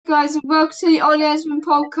guys, and welcome to the Ollie Esmond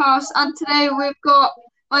podcast. And today we've got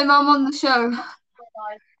my mum on the show.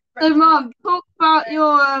 So, mum, talk about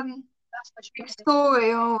your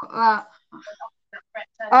story or that.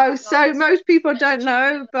 Oh, so most people don't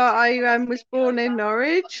know, but I was born in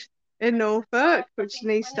Norwich, in Norfolk, which is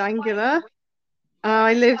in East Anglia.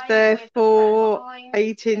 I lived there for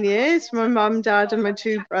 18 years, my mum, dad, and my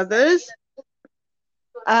two brothers.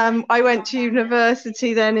 I went to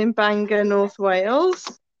university then in Bangor, North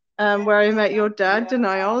Wales, where I met your dad,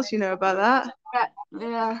 Denials. You know about that?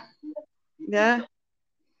 Yeah. Yeah.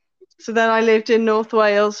 So then I lived in North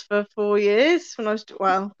Wales for 4 years for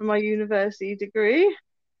my university degree.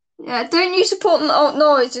 Yeah. Don't you support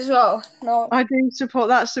Norwich as well? No. I do support.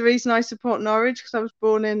 That's the reason I support Norwich, because I was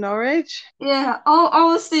born in Norwich. Yeah.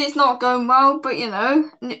 Obviously, it's not going well, but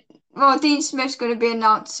well, Dean Smith's going to be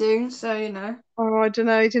announced soon, so Oh, I don't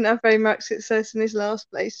know. He didn't have very much success in his last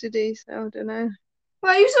place, did he? So I don't know.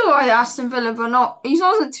 Well, he was alright at Aston Villa, but not. He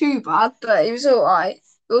wasn't too bad, but he was alright.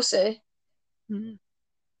 We'll see. Hmm.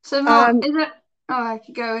 So, mum, Um. is it? Oh, I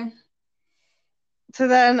keep going. So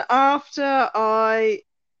then I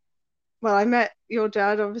met your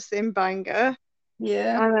dad obviously in Bangor,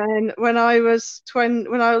 Yeah. and then when I was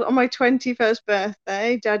on my 21st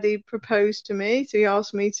birthday, Daddy proposed to me. So he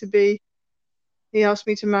asked me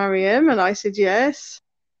to marry him, and I said yes.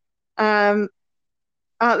 Um.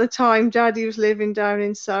 At the time, Daddy was living down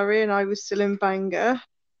in Surrey, and I was still in Bangor,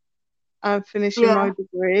 finishing my Yeah.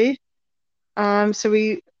 degree. So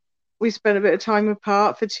we spent a bit of time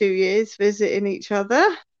apart for 2 years visiting each other.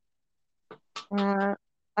 And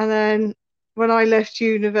then when I left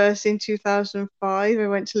university in 2005, I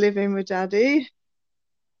went to live in with Daddy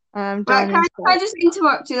Right, down in can I South. just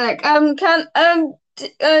interrupt you?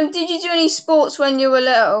 Did you do any sports when you were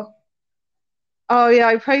little? Oh, yeah,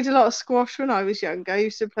 I played a lot of squash when I was younger. I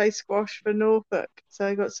used to play squash for Norfolk, so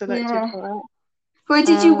I got selected Yeah. for Well, that.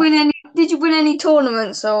 Did you win any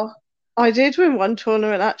tournaments or? I did win one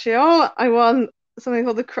tournament actually. Oh, I won something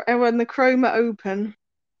called I won the Chroma Open.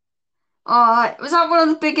 Alright, was that one of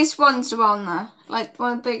the biggest ones around there? Like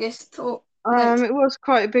one of the biggest It was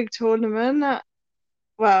quite a big tournament.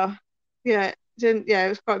 Well, yeah, it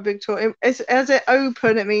was quite a big tour. As it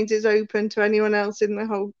open, it means it's open to anyone else in the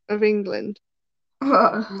whole of England.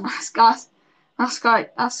 Mm.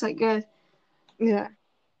 That's like good. Yeah,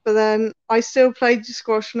 but then I still played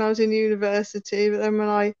squash when I was in university. But then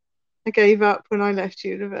I gave up when I left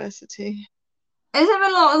university. Is there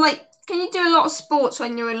a lot of can you do a lot of sports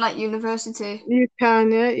when you're in like university? You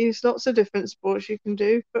can, yeah, use lots of different sports you can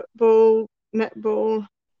do: football, netball, Yeah.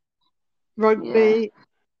 rugby,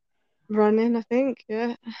 running. I think,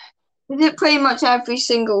 yeah, Is it pretty much every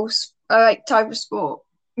single like type of sport?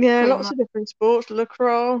 yeah, Pretty lots much. of different sports.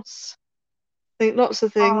 Lacrosse. I think lots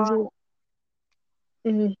of things. Uh,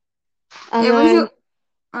 Mm. And yeah, was then your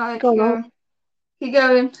alright, go keep on. going. Keep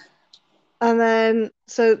going. And then,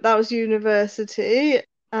 so that was university.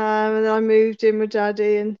 And then I moved in with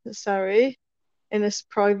Daddy in Surrey in a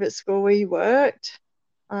private school where he worked.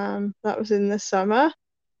 That was in the summer.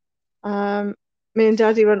 Um, Me and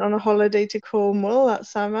Daddy went on a holiday to Cornwall that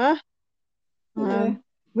summer. Yeah.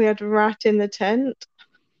 We had a rat in the tent,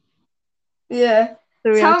 Yeah.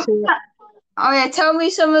 so we had Tell to. Oh yeah, tell me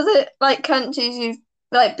some of the like countries you've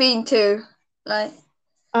like been to. Like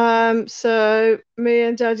So me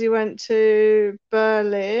and Daddy went to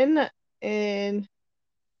Berlin in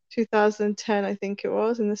 2010, I think it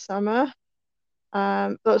was, in the summer.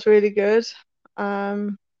 That was really good.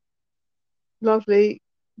 Um, Lovely,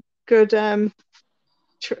 good,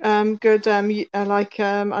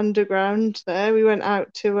 underground there. We went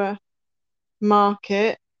out to a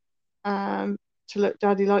market to look.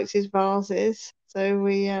 Daddy likes his vases, so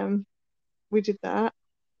we did that.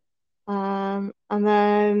 And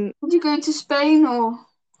then did you go to Spain or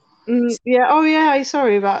yeah, oh yeah,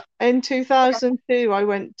 sorry about in 2002 I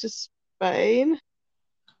went to Spain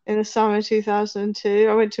in the summer 2002.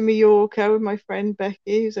 I went to Mallorca with my friend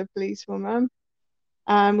Becky, who's a policewoman.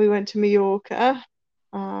 We went to Mallorca.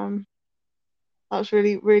 Um, that was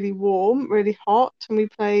really, really warm, really hot. And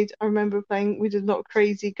I remember we did a lot of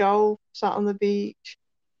crazy golf, sat on the beach,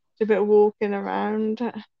 did a bit of walking around.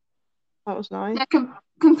 That was nice. yeah,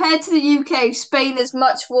 compared to the UK, Spain is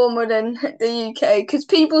much warmer than the UK because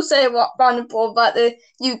people say what round abroad that the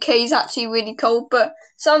UK is actually really cold, but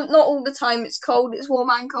not all the time it's cold, it's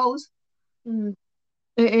warm and cold. Mm.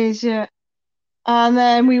 It is, yeah. And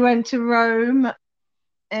then we went to Rome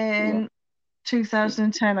Yeah. in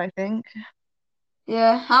 2010, I think.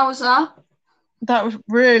 Yeah, how was that? That was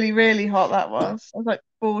really, really hot, that was. It was like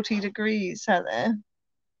 40 degrees out there.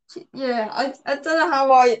 Yeah, I don't know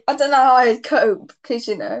how I'd cope because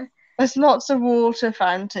There's lots of water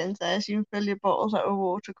fountains there, so you can fill your bottles up with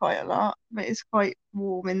water quite a lot, but it's quite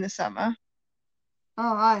warm in the summer.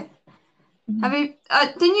 All right. Mhm. Have you?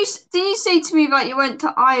 Didn't you say to me that you went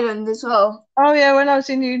to Ireland as well? Oh yeah, when I was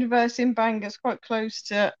in university in Bangor, it's quite close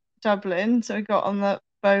to Dublin, so we got on the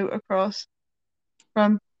boat across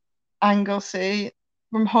from Anglesey,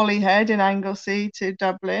 from Holyhead in Anglesey to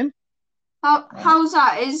Dublin. How's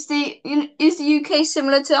that? Is the UK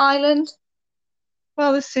similar to Ireland?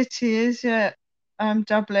 Well, the city is, yeah,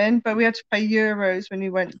 Dublin, but we had to pay euros when we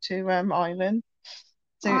went to Ireland.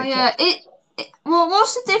 So Oh it's, yeah. Well,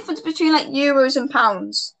 what's the difference between like euros and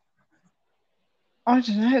pounds? I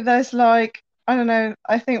don't know, there's like, I don't know,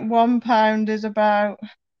 I think £1 is about,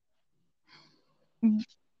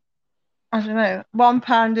 I don't know,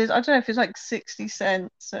 £1 is, I don't know if it's like 60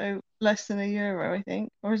 cents, so less than a euro, I think.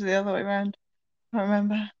 Or is it the other way around? I don't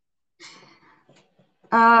remember.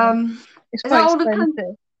 Yeah. It's Is that quite all the country?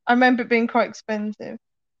 expensive. I remember it being quite expensive.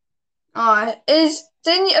 Oh,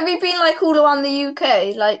 didn't you, have you been like all around the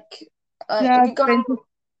UK? Like, Yeah, have you gone?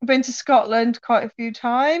 I've been to Scotland quite a few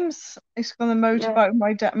times. I used to go on the Yeah.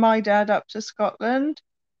 motorbike with my dad up to Scotland.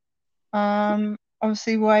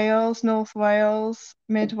 Obviously Wales, North Wales,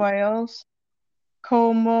 Mid Wales,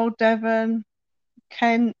 Cornwall, Devon,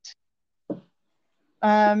 Kent,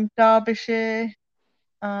 Derbyshire,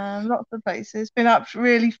 lots of places. Been up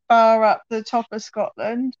really far up the top of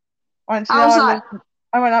Scotland. Went to the How's Isle that? of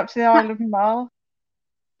I went up to the Isle of Mull.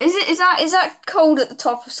 Is that cold at the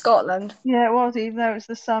top of Scotland? Yeah, it was, even though it was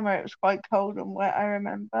the summer, it was quite cold and wet, I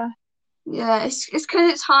remember. Yeah, it's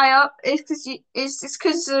because it's high up. It's because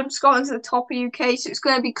Scotland's at the top of UK, so it's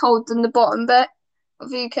going to be colder than the bottom bit of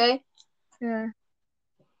the UK. Yeah.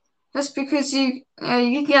 That's because you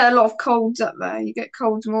get a lot of colds up there. You get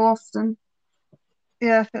colds more often.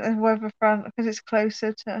 Yeah, I think the weather front because it's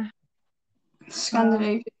closer to um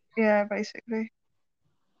Scandinavia. yeah, basically.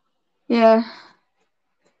 Yeah.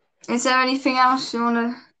 Is there anything else you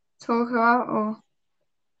want to talk about, or?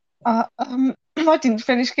 I didn't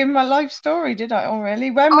finish giving my life story, did I? Oh,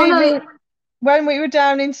 really? Oh no. When we were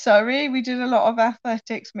down in Surrey, we did a lot of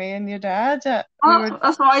athletics, me and your dad. We were Oh,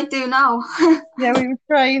 that's what I do now. Yeah, we were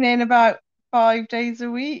training about 5 days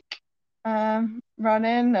a week,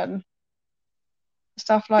 running and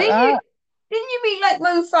stuff like Didn't you? that. Didn't you meet like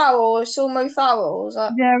Mo Farrell or saw Mo Farrell? Or was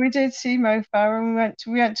that? Yeah, we did see Mo Farah, and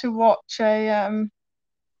we went to watch a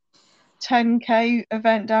 10K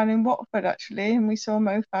event down in Watford actually, and we saw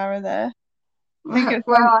Mo Farah there. Well,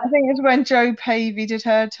 I think it was when Joe Pavey did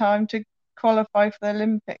her time to qualify for the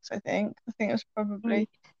Olympics. I think it was probably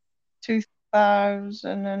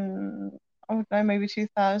 2000 and I don't know, maybe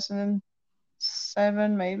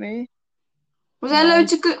 2007, maybe. was there Um,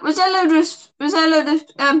 loads of good? Was there load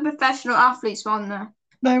of professional athletes on there?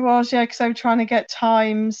 there was, yeah, because they were trying to get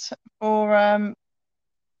times for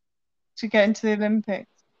to get into the Olympics.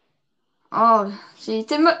 Oh, gee,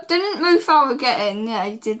 didn't Mo Farrell get in? Yeah,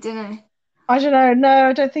 he did, didn't he? I don't know. No,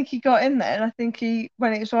 I don't think he got in there. And I think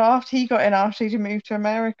when it was after he got in, after he'd moved to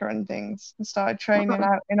America and things and started training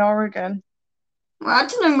out in Oregon. Well, I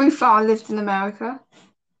didn't know Mo Farrell lived in America.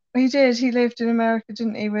 He did. He lived in America,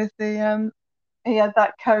 didn't he? With the he had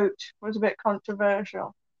that coach, was a bit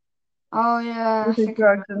controversial Oh yeah, I with his think I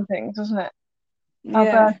drugs remember. and things, wasn't it? Yeah,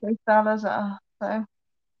 Alberto Salazar. So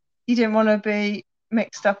he didn't want to be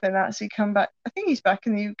mixed up in that, so he come back. I think he's back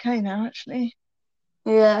in the UK now, actually.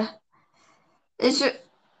 yeah. Is it?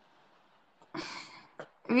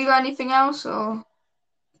 Have you got anything else or?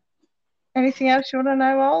 Anything else you want to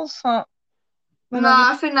know, Ols? No, Whenever.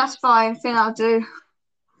 I think that's fine. I think I'll do.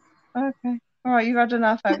 Okay. All right, you've had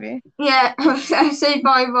enough, have you? Yeah, say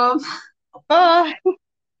bye, Bob. Bye.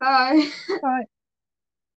 Bye. Bye.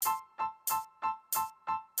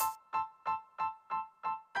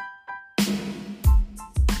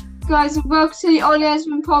 Guys, and welcome to the Ollie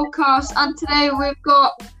Esmond podcast. And today we've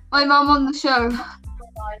got my mum on the show.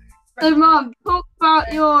 So, Mum, talk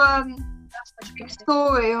about your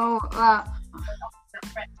story or that.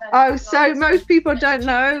 Oh, so most people don't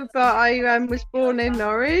know, but I was born in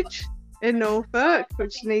Norwich, in Norfolk,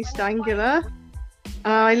 which is in East Anglia.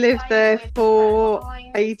 I lived there for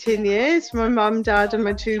 18 years, my mum, dad and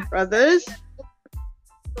my two brothers.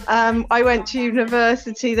 I went to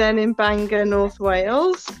university then in Bangor, North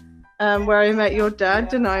Wales, where I met your dad,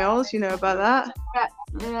 Denials, you know about that?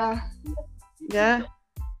 Yeah. Yeah.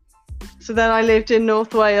 So then I lived in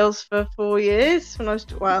North Wales for 4 years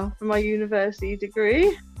for my university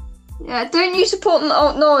degree. Yeah, don't you support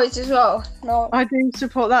Norwich as well? No. I do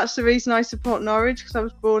support. That's the reason I support Norwich, because I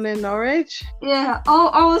was born in Norwich. Yeah,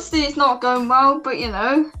 obviously it's not going well, but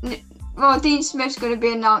well, Dean Smith's going to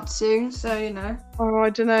be announced soon, so Oh, I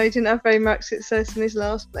don't know. He didn't have very much success in his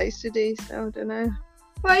last place, did he? So I don't know.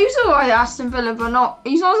 Well, he was alright at Aston Villa, but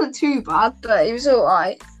he wasn't too bad, but he was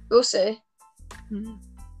alright. We'll see.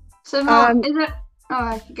 So, Mark, is it?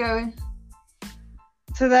 Alright, keep going.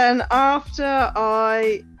 So then after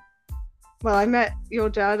I met your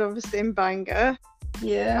dad obviously in Bangor.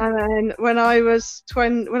 Yeah. And then when I was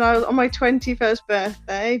on my 21st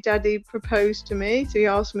birthday, Daddy proposed to me. So he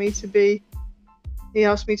asked me to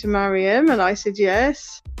marry him, and I said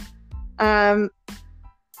yes.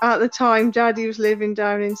 At the time, Daddy was living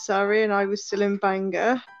down in Surrey, and I was still in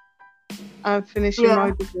Bangor, finishing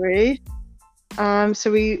my degree. So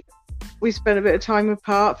we spent a bit of time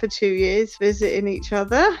apart for 2 years, visiting each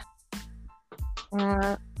other.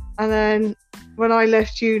 And then when I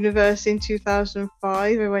left university in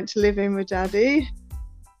 2005, I went to live in with Daddy.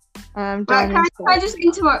 Can I just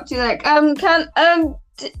interrupt you?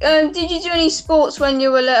 Did you do any sports when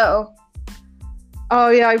you were little? Oh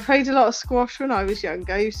yeah, I played a lot of squash when I was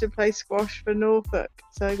younger. I used to play squash for Norfolk,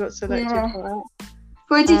 so I got selected for that.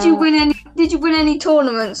 Well, did you win any? Did you win any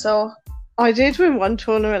tournaments or? I did win one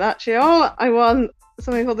tournament actually. Oh, I won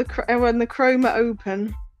something called the Chroma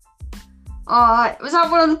Open. Alright, was that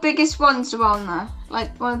one of the biggest ones around there?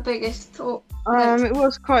 Like one of the biggest? It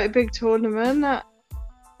was quite a big tournament.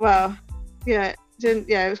 Well, yeah,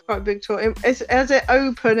 it was quite a big tournament. As it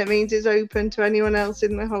open, it means it's open to anyone else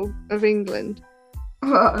in the whole of England.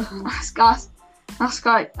 That's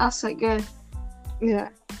like good. Yeah,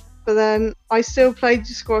 but then I still played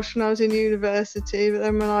squash when I was in university. But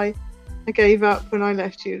then when I gave up when I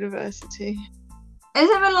left university. Is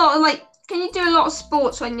there a lot of can you do a lot of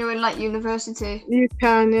sports when you're in university? You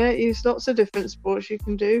can, yeah. Use lots of different sports you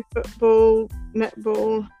can do. Football,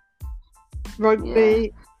 netball,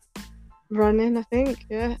 rugby, running, I think,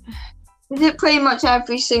 yeah. Is it pretty much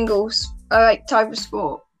every single type of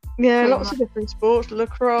sport? Yeah, lots of different sports.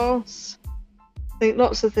 Lacrosse. I think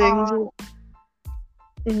lots of things.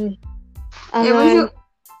 And then,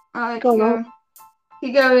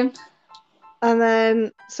 keep going. And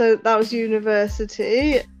then, so that was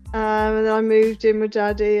university. And then I moved in with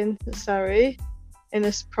Daddy in Surrey in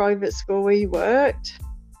a private school where he worked.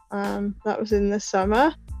 That was in the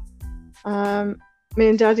summer. Me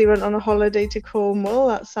and Daddy went on a holiday to Cornwall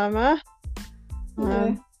that summer.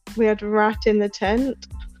 We had a rat in the tent.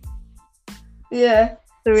 Yeah.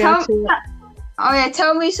 So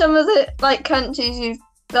tell me some of the countries you've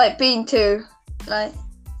been to.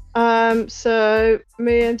 So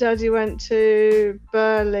me and Daddy went to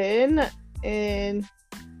Berlin in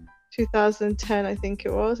 2010, I think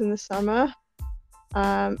it was, in the summer.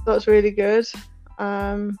 That was really good.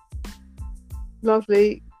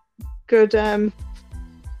 Lovely, good,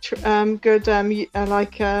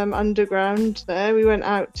 underground there. We went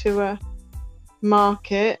out to a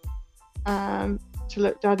market to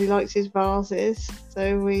look. Daddy likes his vases,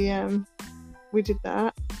 so we did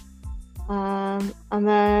that. And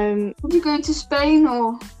then did you go to Spain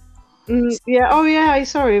or? Yeah. Oh yeah.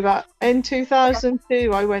 Sorry about. In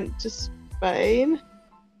 2002, I went to Spain.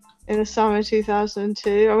 In the summer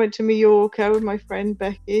 2002, I went to Mallorca with my friend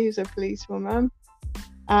Becky, who's a policewoman.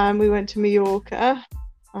 We went to Mallorca.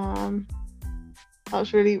 That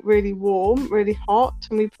was really, really warm, really hot,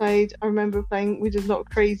 and I remember playing. We did a lot of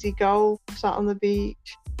crazy golf, sat on the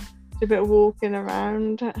beach, did a bit of walking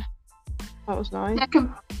around. That was nice. Yeah,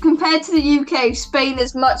 compared to the UK, Spain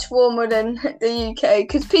is much warmer than the UK,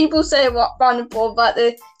 because people say around abroad that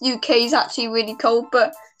the UK is actually really cold,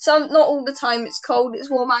 but not all the time it's cold. It's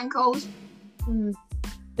warm and cold.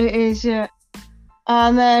 It is, yeah.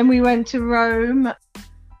 And then we went to Rome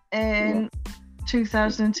in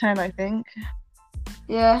 2010, I think.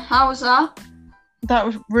 Yeah, how was that? That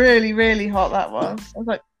was really, really hot. That was. It was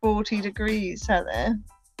like 40 degrees out there.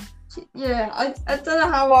 Yeah, I don't know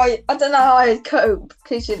how I'd cope,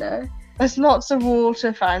 because there's lots of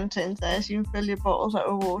water fountains there, so you can fill your bottles up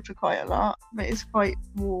with water quite a lot, but it's quite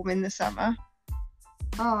warm in the summer.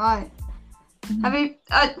 All right. Have you?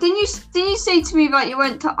 Didn't you say to me that you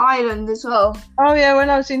went to Ireland as well? Oh yeah, when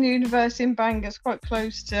I was in university in Bangor, it's quite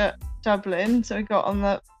close to Dublin, so we got on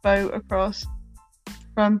the boat across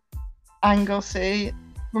from Anglesey,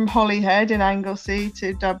 from Holyhead in Anglesey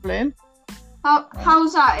to Dublin.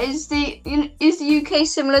 How's that? Is the UK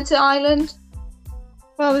similar to Ireland?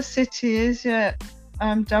 Well, the city is, yeah,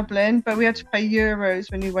 Dublin, but we had to pay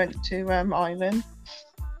euros when you went to Ireland.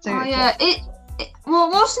 So yeah.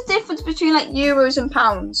 What's the difference between euros and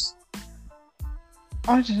pounds?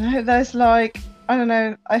 I don't know. There's like, I don't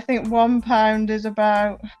know. I think £1 is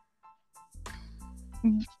about.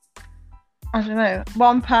 I don't know.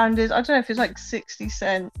 £1 is. I don't know if it's like 60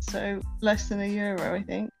 cents, so less than €1, I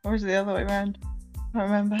think, or is it the other way around? I don't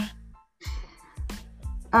remember.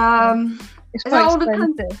 It's quite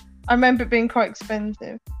expensive. I remember it being quite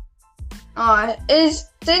expensive. Alright.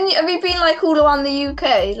 Have you been like all around the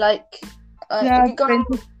UK? Like, yeah,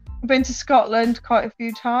 I've been to Scotland quite a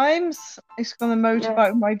few times. I used to go on the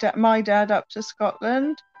motorbike with my dad up to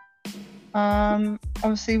Scotland.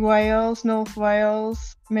 Obviously Wales, North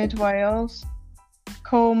Wales, Mid Wales,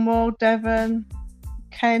 Cornwall, Devon,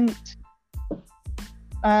 Kent,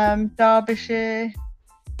 Derbyshire,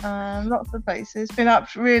 lots of places. Been up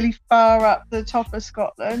really far up the top of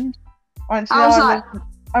Scotland. I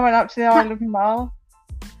went up to the Isle of Mull.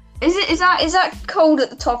 Is that cold at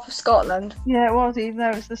the top of Scotland? Yeah, it was. Even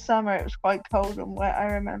though it was the summer, it was quite cold and wet. I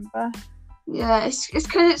remember. Yeah, it's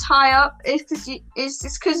because it's high up. It's because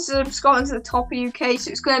Scotland's at the top of UK, so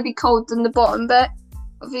it's going to be colder than the bottom bit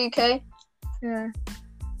of the UK. Yeah.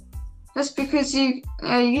 That's because you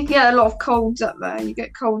get a lot of colds up there. You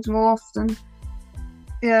get colds more often.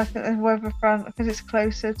 Yeah, I think the weather front because it's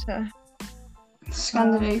closer to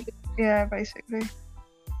Scandinavia. Yeah, basically.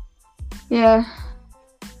 Yeah.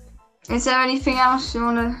 Is there anything else you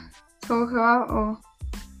want to talk about, or?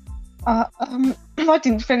 I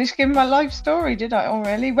didn't finish giving my life story, did I? Oh,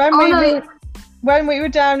 really? When we were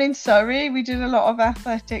down in Surrey, we did a lot of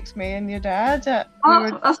athletics. Me and your dad.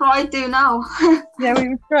 That's what I do now. Yeah, we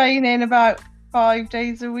were training about 5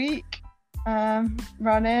 days a week,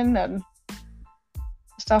 running and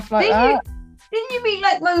stuff like that. Didn't you meet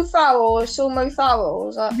like Mo Farrell or saw Mo Farrell?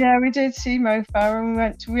 Was that? Yeah, we did see Mo Farrell.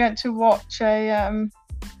 We went to watch a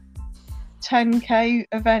 10k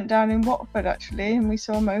event down in Watford actually, and we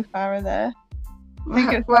saw Mo Farah there. I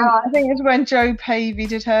think it's when Jo Pavey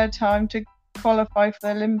did her time to qualify for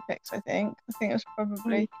the Olympics. I think it was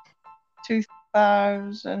probably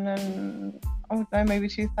 2000 and I don't know, maybe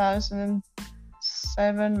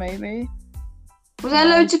 2007, maybe. Was there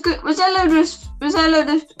loads of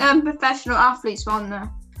professional athletes on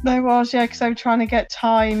there? There was, yeah, because they were trying to get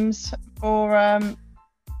times for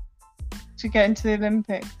to get into the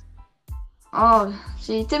Olympics. Oh,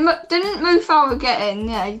 gee, didn't Mo Farah get in?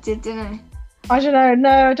 Yeah, he did, didn't he? I don't know.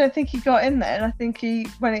 No, I don't think he got in there. And I think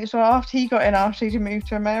after he got in, after he moved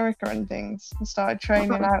to America and things and started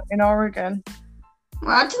training out in Oregon.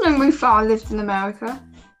 Well, I didn't know Mo Farah lived in America.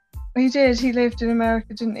 He did. He lived in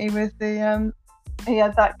America, didn't he? With the he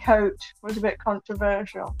had that coach. It was a bit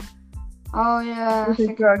controversial. Oh yeah. With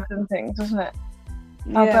his drugs and things, wasn't it?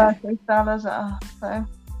 Yeah. Alberto Salazar. So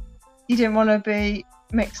he didn't want to be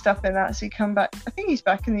mixed up in that, so he come back. I think he's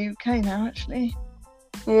back in the UK now, actually.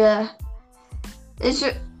 Yeah. Have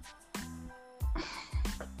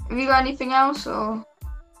you got anything else, or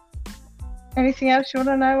anything else you want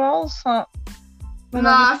to know, Ols? No,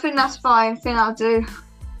 I think that's fine. I think I'll do.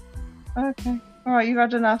 Okay. All right, you've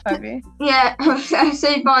had enough, have you? Yeah.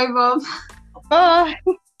 Say bye, Rob. Bye.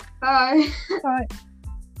 Bye. Bye.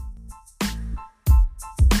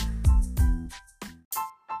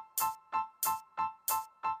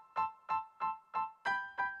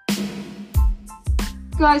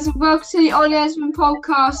 Guys, welcome to the Ollie Esmond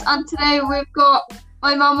podcast, and today we've got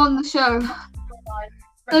my mum on the show.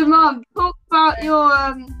 So, Mum, talk about your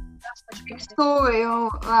story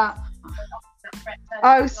or that.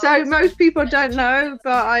 Oh, so most people don't know,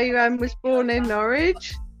 but I was born in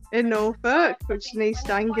Norwich, in Norfolk, which is in East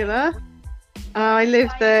Anglia. I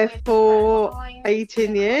lived there for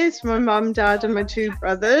 18 years, my mum, dad and my 2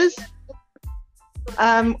 brothers.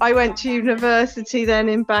 I went to university then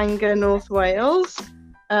in Bangor, North Wales,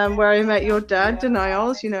 where I met your dad, didn't I,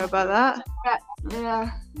 Oz? You know about that?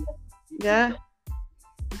 Yeah.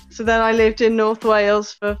 So then I lived in North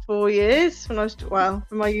Wales for 4 years for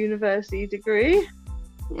my university degree.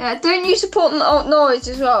 Yeah, don't you support Norwich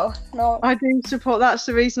as well? No. I do support. That's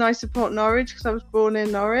the reason I support Norwich, because I was born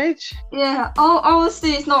in Norwich. Yeah,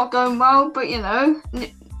 obviously it's not going well, but you know,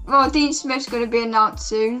 well, Dean Smith's going to be announced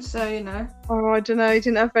soon, so you know. Oh, I don't know. He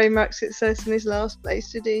didn't have very much success in his last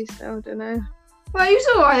place, did he? So I don't know. Well, he was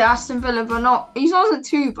alright at Aston Villa, but he wasn't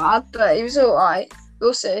too bad, but he was alright.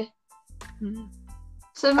 We'll see. Mm.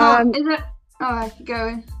 So, Mark, is it? Alright, keep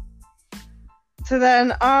going. So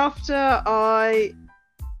then after I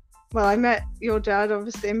met your dad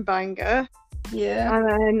obviously in Bangor. Yeah. And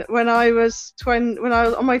then when I was on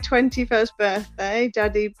my 21st birthday,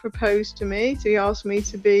 Daddy proposed to me. So he asked me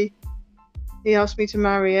to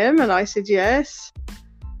marry him, and I said yes.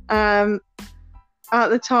 At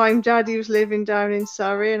the time, Daddy was living down in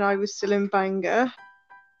Surrey and I was still in Bangor.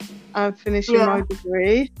 finishing my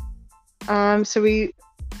degree. So we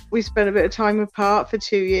spent a bit of time apart for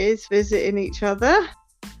 2 years visiting each other.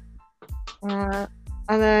 And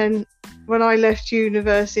then when I left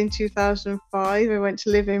university in 2005, I went to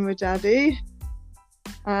live in with Daddy.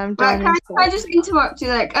 Can I just interrupt you?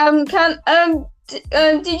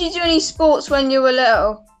 Did you do any sports when you were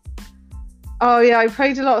little? Oh yeah, I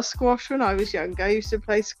played a lot of squash when I was younger. I used to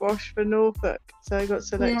play squash for Norfolk, so I got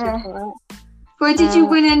selected for that. Well, did you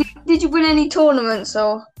win any? Did you win any tournaments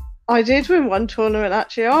or? I did win one tournament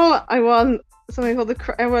actually. Oh, I won something called the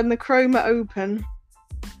Chroma Open.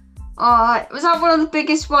 Alright, was that one of the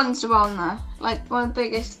biggest ones around there? Like one of the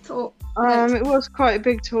biggest? It was quite a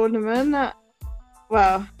big tournament.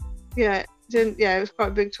 Well, yeah, it was quite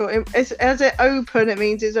a big tournament. As it open, it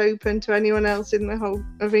means it's open to anyone else in the whole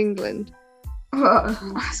of England.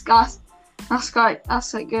 That's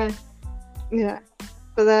like good. Yeah,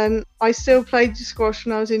 but then I still played squash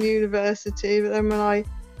when I was in university. But then when I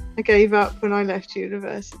gave up when I left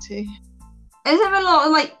university. Is there a lot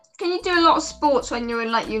of can you do a lot of sports when you're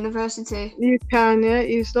in university? You can, yeah.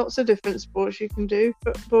 Use lots of different sports you can do: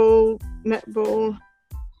 football, netball,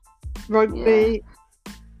 rugby,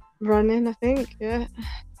 running. I think, yeah.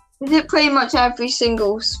 Is it pretty much every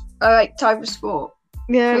single type of sport?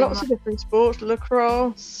 Yeah, lots of different sports.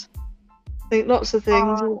 Lacrosse. I think lots of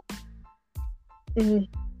things. And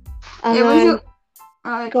then,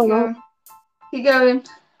 go on. Keep going.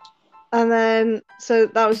 And then, so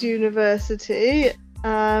that was university.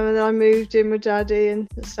 And then I moved in with Daddy in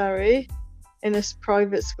Surrey in a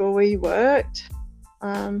private school where he worked.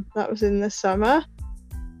 That was in the summer.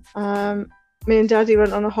 Me and Daddy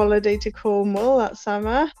went on a holiday to Cornwall that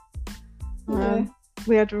summer.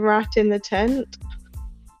 We had a rat in the tent.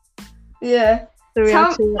 Yeah. So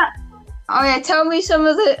tell me some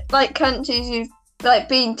of the countries you've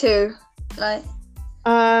been to.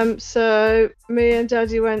 So me and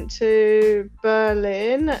Daddy went to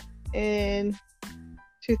Berlin in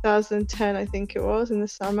 2010, I think it was, in the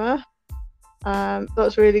summer. That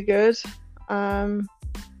was really good.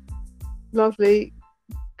 Lovely,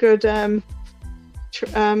 good,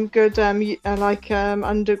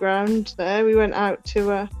 underground there. We went out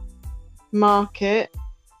to a market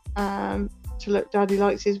to look. Daddy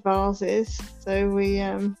likes his vases, so we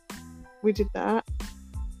did that.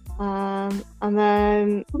 And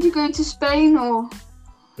then did you go to Spain or?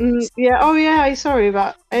 Yeah. Oh yeah.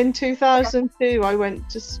 In 2002, I went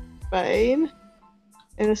to Spain.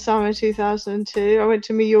 In the summer of 2002, I went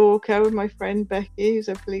to Mallorca with my friend Becky, who's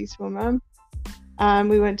a policewoman.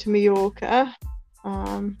 We went to Mallorca.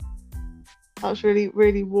 That was really,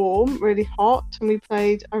 really warm, really hot, and we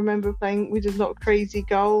did a lot of crazy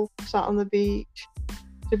golf, sat on the beach,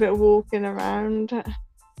 did a bit of walking around.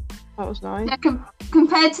 That was nice. Yeah,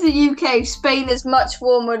 compared to the UK, Spain is much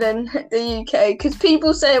warmer than the UK, because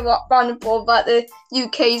people say around abroad that the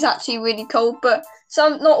UK is actually really cold, but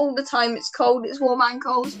not all the time it's cold, it's warm and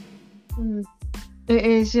cold. It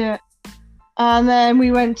is, yeah. And then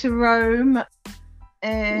we went to Rome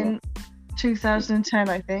in 2010,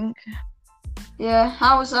 I think. Yeah,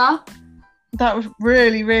 how was that? That was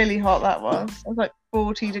really, really hot, that was. It was like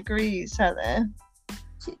 40 degrees out there.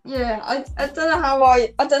 Yeah, I don't know how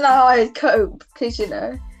I'd cope, because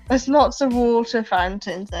there's lots of water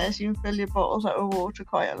fountains there, so you can fill your bottles up with water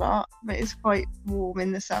quite a lot, but it's quite warm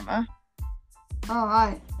in the summer. All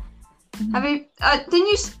right. Have you? Didn't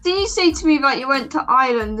you say to me that you went to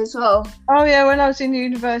Ireland as well? Oh yeah, when I was in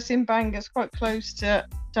university in Bangor, it's quite close to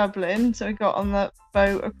Dublin, so we got on the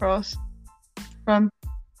boat across from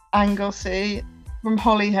Anglesey, from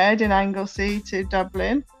Holyhead in Anglesey to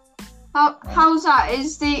Dublin. How's that?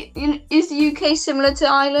 Is the UK similar to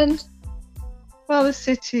Ireland? Well, the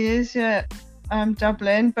city is, yeah,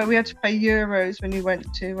 Dublin, but we had to pay euros when you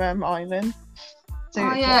went to Ireland. So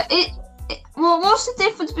yeah. What's the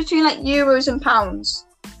difference between euros and pounds?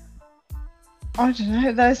 I don't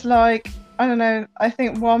know. There's I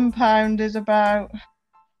think £1 is about.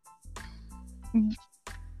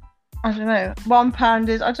 I don't know. £1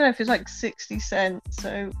 is, I don't know if it's 60 cents,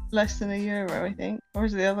 so less than €1, I think. Or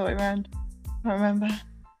is it the other way around? I don't remember.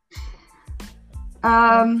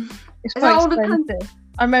 It's quite expensive.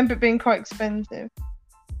 I remember it being quite expensive.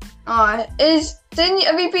 Alright.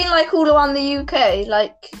 Have you been all around the UK?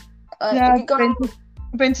 Yeah,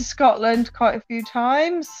 I've been to Scotland quite a few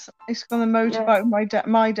times. I used to go on the motorbike with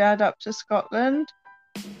my dad up to Scotland.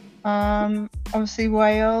 Obviously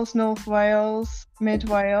Wales, North Wales, Mid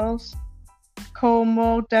Wales,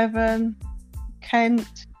 Cornwall, Devon,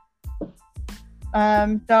 Kent,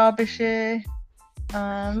 Derbyshire,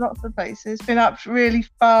 lots of places. Been up really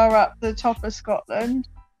far up the top of Scotland.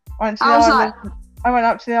 Went to the I went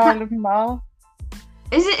up to the Isle of Mull.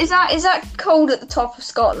 Is that cold at the top of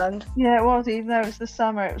Scotland? Yeah, it was. Even though it was the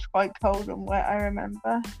summer, it was quite cold and wet. I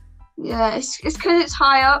remember. Yeah, it's because it's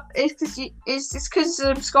high up. It's because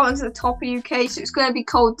Scotland's at the top of UK, so it's going to be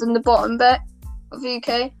colder than the bottom bit of the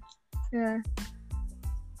UK. Yeah.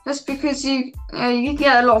 That's because you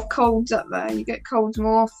get a lot of colds up there. You get colds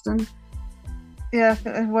more often. Yeah, I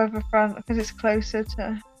think the weather front because it's closer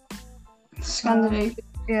to Scandinavia.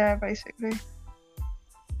 Yeah, basically.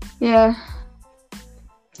 Yeah.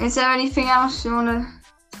 Is there anything else you want to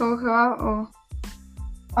talk about, or?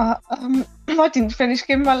 I didn't finish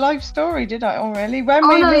giving my life story, did I? Already?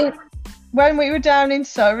 When we were down in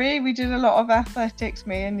Surrey, we did a lot of athletics.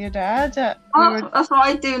 Me and your dad. That's what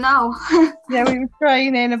I do now. Yeah, we were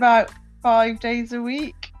training about 5 days a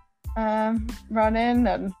week, running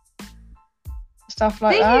and stuff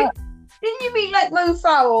like that. Didn't you meet like Mo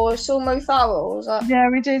Farrell or saw Mo Farrell? Was that? Yeah,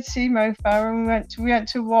 we did see Mo Farah. We went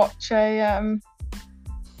to watch a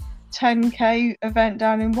 10k event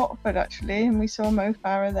down in Watford actually, and we saw Mo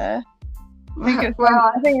Farah there. I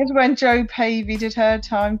think it's when Jo Pavey did her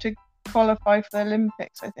time to qualify for the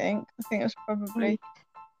Olympics. I think it was probably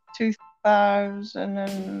 2000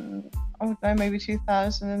 and I don't know, maybe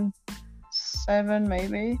 2007,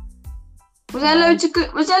 maybe. Was there loads of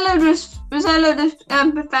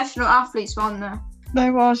professional athletes on there?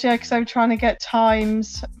 There was, yeah, because they were trying to get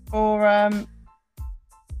times for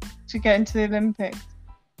to get into the Olympics.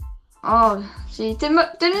 Oh, gee, didn't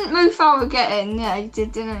Mo Farah get in? Yeah, he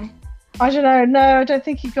did, didn't he? I don't know. No, I don't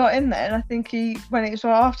think he got in there. And I think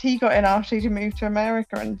after he got in, after he'd moved to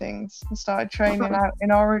America and things and started training out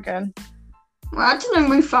in Oregon. Well, I didn't know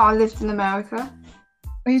Mo Farah lived in America.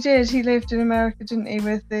 He did. He lived in America, didn't he?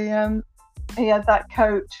 With the he had that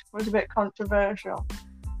coach. It was a bit controversial.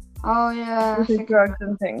 Oh yeah. With his drugs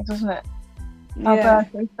and things, wasn't it? Yeah.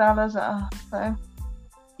 Alberto Salazar. So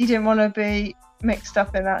he didn't want to be mixed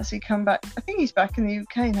up in that, so he come back. I think he's back in the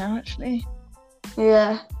UK now, actually.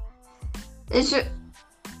 Yeah. Have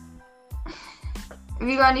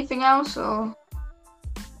you got anything else, or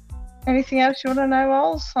anything else you want to know,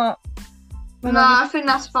 Ols? No, I think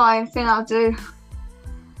that's fine. I think I'll do.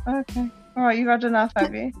 Okay. All right, you've had enough,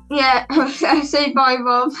 have you? Yeah. Say bye,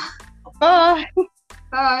 Rob. Bye.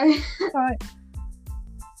 Bye. Bye.